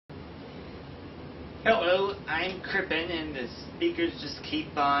Hello, I'm Crippen, and the speakers just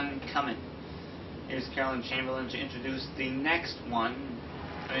keep on coming. Here's Carolyn Chamberlain to introduce the next one.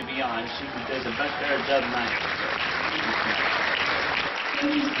 Let me be honest, she does a much better job than I do.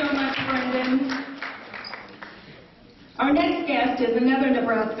 Thank you so much, Brendan. Our next guest is another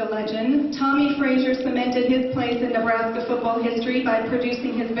Nebraska legend. Tommie Frazier cemented his place in Nebraska football history by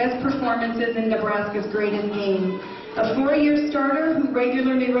producing his best performances in Nebraska's greatest game. A four-year starter who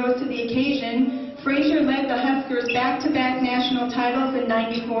regularly rose to the occasion, Frazier led the Huskers back-to-back national titles in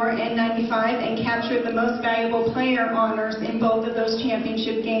 '94 and '95 and captured the most valuable player honors in both of those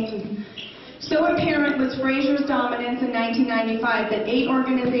championship games. So apparent was Frazier's dominance in 1995 that 8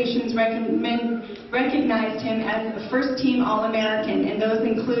 organizations recognized him as a first-team All-American, and those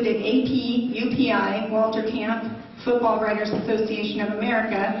included AP, UPI, Walter Camp, Football Writers Association of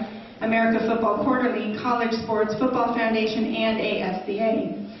America, America Football Quarterly, College Sports Football Foundation, and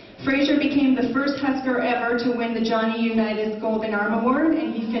AFCA. Frazier became the first Husker ever to win the Johnny Unitas Golden Arm Award,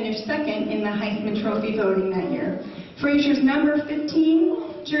 and he finished second in the Heisman Trophy voting that year. Frazier's number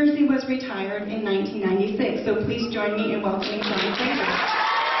 15 jersey was retired in 1996, so please join me in welcoming Tommie Frazier.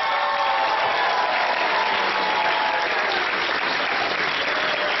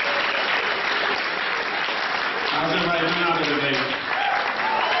 How's everybody doing out there today?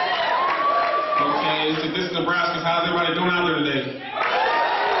 Okay, so this is Nebraska. How's everybody doing out there today?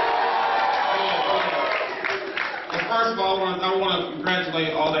 First of all, I want to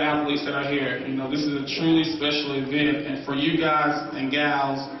congratulate all the athletes that are here. You know, this is a truly special event, and for you guys and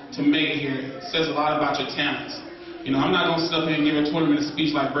gals to make it here says a lot about your talents. You know, I'm not going to sit up here and give a 20-minute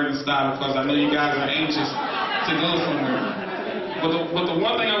speech like Brendan style because I know you guys are anxious to go somewhere. But the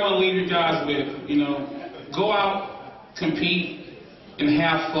one thing I want to leave you guys with, you know, go out, compete, and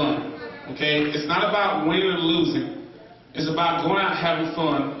have fun. Okay? It's not about winning or losing. It's about going out, having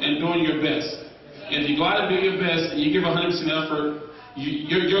fun, and doing your best. If you go out and do your best and you give 100% effort,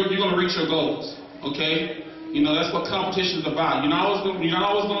 you're going to reach your goals, okay? You know, that's what competition is about. You're not always going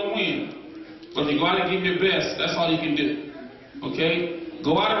to win. But if you go out and give your best, that's all you can do, okay?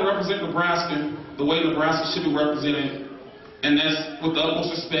 Go out and represent Nebraska the way Nebraska should be represented, and that's with the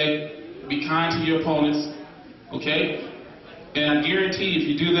utmost respect. Be kind to your opponents, okay? And I guarantee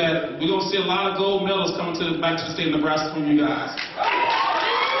if you do that, we're going to see a lot of gold medals coming back to the state of Nebraska from you guys.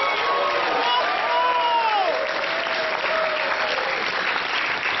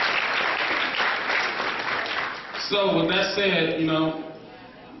 So with that said, you know,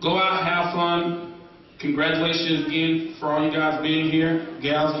 go out, have fun. Congratulations again for all you guys being here,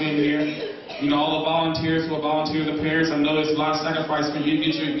 gals being here. You know, all the volunteers who are volunteering, the parents. I know there's a lot of sacrifice for you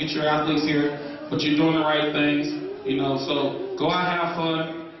to get your athletes here, but you're doing the right things. You know, so go out, have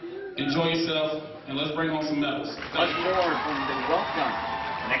fun, enjoy yourself, and let's bring home some medals. Much more from the welcome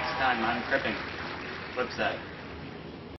next time on Crippen. Flip side.